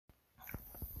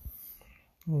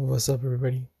What's up,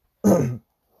 everybody?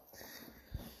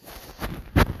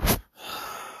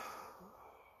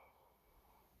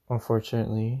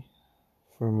 Unfortunately,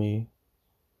 for me,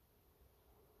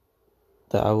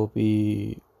 that I will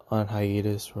be on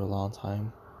hiatus for a long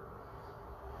time.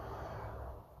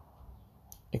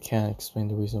 I can't explain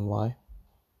the reason why,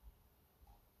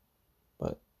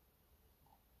 but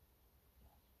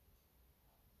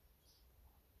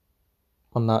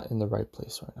I'm not in the right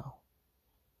place right now.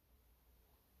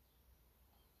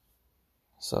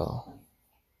 So,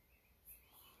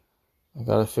 I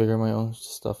gotta figure my own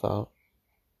stuff out.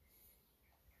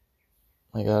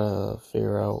 I gotta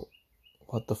figure out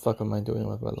what the fuck am I doing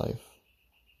with my life.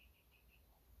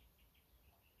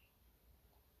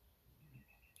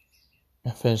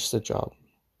 And finish the job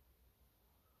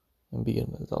and be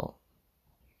an adult.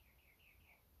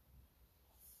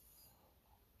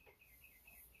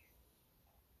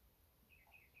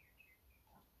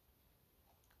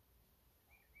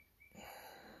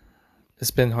 It's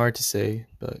been hard to say,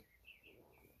 but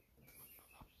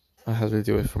I have to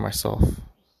do it for myself.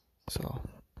 So,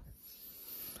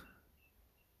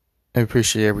 I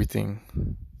appreciate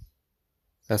everything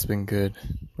that's been good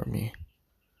for me.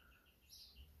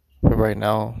 But right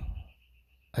now,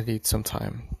 I need some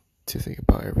time to think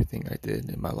about everything I did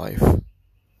in my life.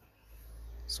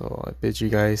 So I bid you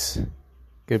guys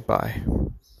goodbye.